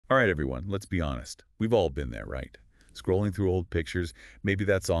All right, everyone, let's be honest. We've all been there, right? Scrolling through old pictures, maybe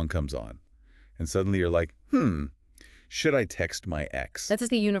that song comes on, and suddenly you're like, should I text my ex? That's just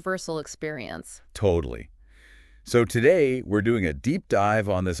the universal experience. Totally. So today, we're doing a deep dive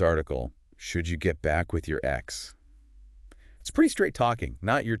on this article, Should You Get Back with Your Ex? It's pretty straight talking,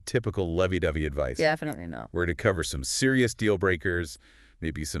 not your typical lovey-dovey advice. Definitely no. We're to cover some serious deal breakers,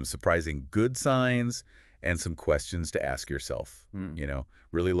 maybe some surprising good signs, and some questions to ask yourself.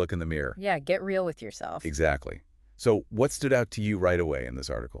 Really look in the mirror. Yeah, get real with yourself. Exactly. So what stood out to you right away in this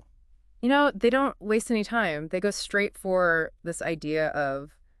article? They don't waste any time. They go straight for this idea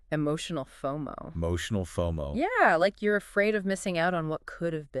of emotional FOMO. Emotional FOMO. Yeah, like you're afraid of missing out on what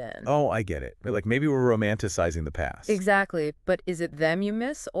could have been. Oh, I get it. Like maybe we're romanticizing the past. Exactly. But is it them you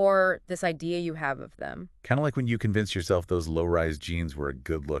miss or this idea you have of them? Kind of like when you convince yourself those low-rise jeans were a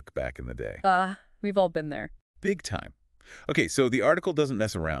good look back in the day. We've all been there. Big time. Okay, so the article doesn't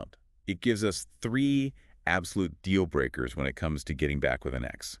mess around. It gives us 3 absolute deal breakers when it comes to getting back with an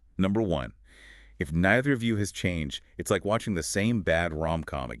ex. Number 1, if neither of you has changed, it's like watching the same bad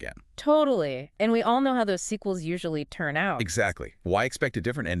rom-com again. Totally. And we all know how those sequels usually turn out. Exactly. Why expect a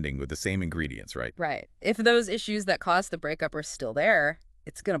different ending with the same ingredients, right? Right. If those issues that caused the breakup are still there,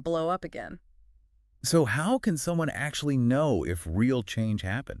 it's going to blow up again. So how can someone actually know if real change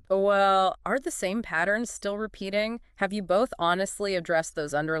happened? Well, are the same patterns still repeating? Have you both honestly addressed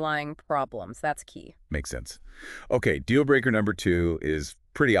those underlying problems? That's key. Makes sense. Okay, deal breaker number 2 is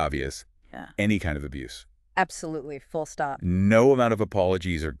pretty obvious. Yeah. Any kind of abuse. Absolutely. Full stop. No amount of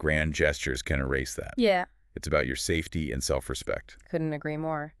apologies or grand gestures can erase that. Yeah. It's about your safety and self-respect. Couldn't agree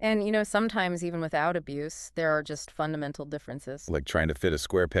more. And, sometimes even without abuse, there are just fundamental differences. Like trying to fit a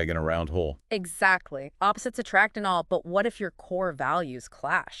square peg in a round hole. Exactly. Opposites attract and all, but what if your core values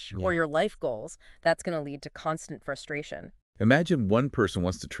clash or your life goals? That's going to lead to constant frustration. Imagine one person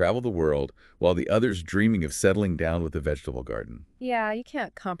wants to travel the world while the other's dreaming of settling down with a vegetable garden. Yeah, you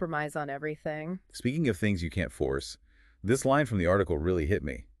can't compromise on everything. Speaking of things you can't force, this line from the article really hit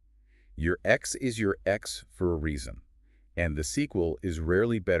me. Your ex is your ex for a reason, and the sequel is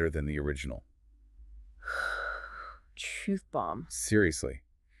rarely better than the original. Truth bomb. Seriously.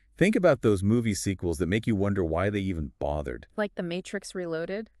 Think about those movie sequels that make you wonder why they even bothered. Like The Matrix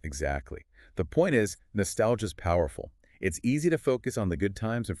Reloaded? Exactly. The point is, nostalgia's powerful. It's easy to focus on the good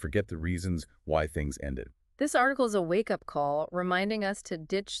times and forget the reasons why things ended. This article is a wake-up call reminding us to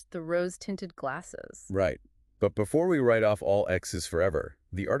ditch the rose-tinted glasses. Right. But before we write off all exes forever,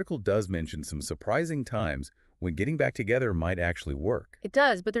 the article does mention some surprising times when getting back together might actually work. It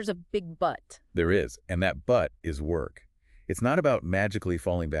does, but there's a big but. There is, and that but is work. It's not about magically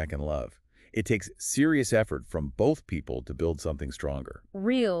falling back in love. It takes serious effort from both people to build something stronger.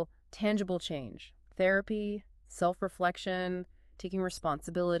 Real, tangible change. Therapy, self-reflection, taking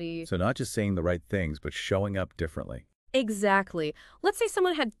responsibility. So not just saying the right things, but showing up differently. Exactly. Let's say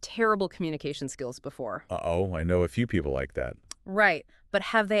someone had terrible communication skills before. Uh-oh, I know a few people like that. Right. But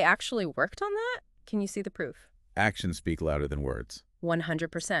have they actually worked on that? Can you see the proof? Actions speak louder than words.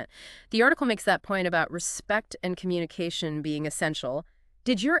 100%. The article makes that point about respect and communication being essential.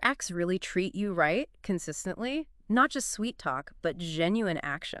 Did your ex really treat you right consistently? Not just sweet talk, but genuine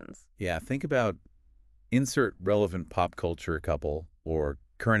actions. Yeah, think about insert relevant pop culture couple or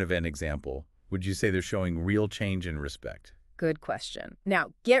current event example. Would you say they're showing real change in respect? Good question. Now,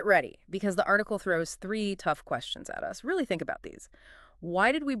 get ready, because the article throws 3 tough questions at us. Really think about these.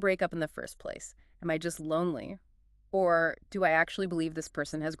 Why did we break up in the first place? Am I just lonely? Or do I actually believe this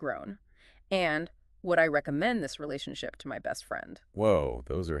person has grown? And would I recommend this relationship to my best friend? Whoa,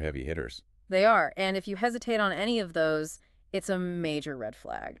 those are heavy hitters. They are. And if you hesitate on any of those, it's a major red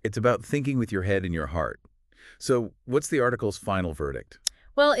flag. It's about thinking with your head and your heart. So what's the article's final verdict?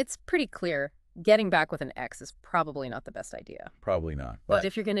 Well, it's pretty clear. Getting back with an ex is probably not the best idea. Probably not. But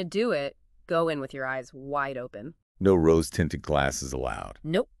if you're going to do it, go in with your eyes wide open. No rose-tinted glasses allowed.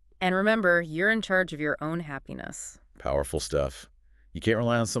 Nope. And remember, you're in charge of your own happiness. Powerful stuff. You can't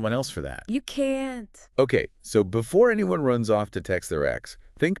rely on someone else for that. You can't. Okay, so before anyone runs off to text their ex,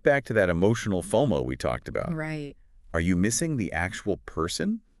 think back to that emotional FOMO we talked about. Right. Are you missing the actual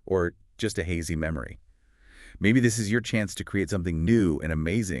person or just a hazy memory? Maybe this is your chance to create something new and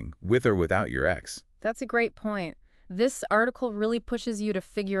amazing with or without your ex. That's a great point. This article really pushes you to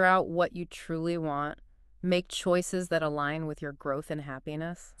figure out what you truly want, make choices that align with your growth and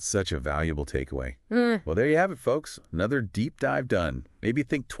happiness. Such a valuable takeaway. Well, there you have it, folks. Another deep dive done. Maybe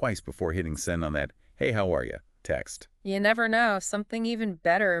think twice before hitting send on that, "Hey, how are you?" text. You never know. Something even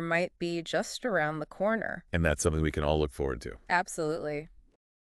better might be just around the corner. And that's something we can all look forward to. Absolutely.